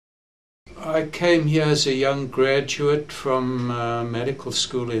I came here as a young graduate from medical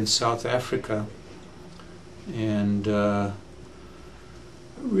school in South Africa, and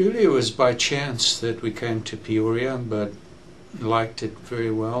really it was by chance that we came to Peoria, but liked it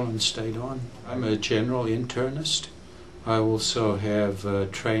very well and stayed on. I'm a general internist. I also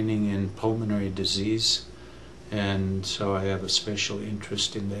have training in pulmonary disease, and so I have a special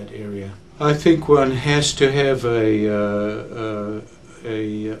interest in that area. I think one has to have a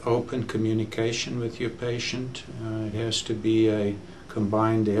open communication with your patient. It has to be a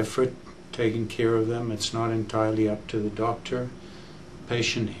combined effort taking care of them. It's not entirely up to the doctor. The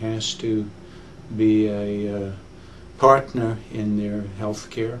patient has to be a partner in their health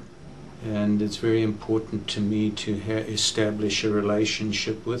care, and it's very important to me to establish a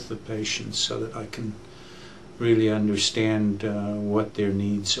relationship with the patient so that I can really understand what their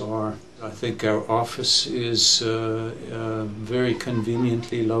needs are. I think our office is very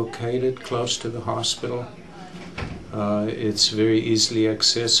conveniently located close to the hospital. It's very easily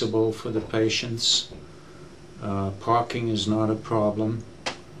accessible for the patients. Parking is not a problem.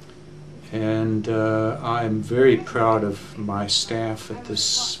 And I'm very proud of my staff at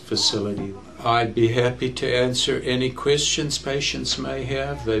this facility. I'd be happy to answer any questions patients may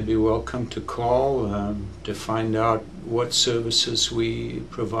have. They'd be welcome to call to find out what services we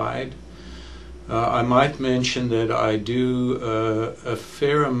provide. I might mention that I do a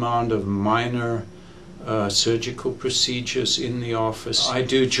fair amount of minor surgical procedures in the office. I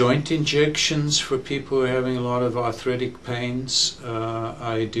do joint injections for people who are having a lot of arthritic pains.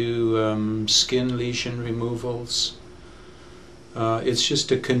 I do skin lesion removals. It's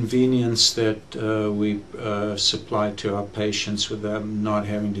just a convenience that we supply to our patients with them not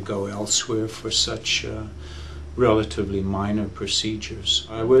having to go elsewhere for such relatively minor procedures.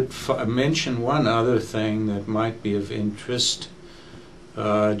 I would mention one other thing that might be of interest.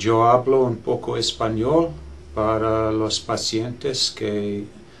 Yo hablo un poco español para los pacientes que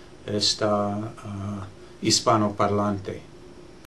está hispanoparlante.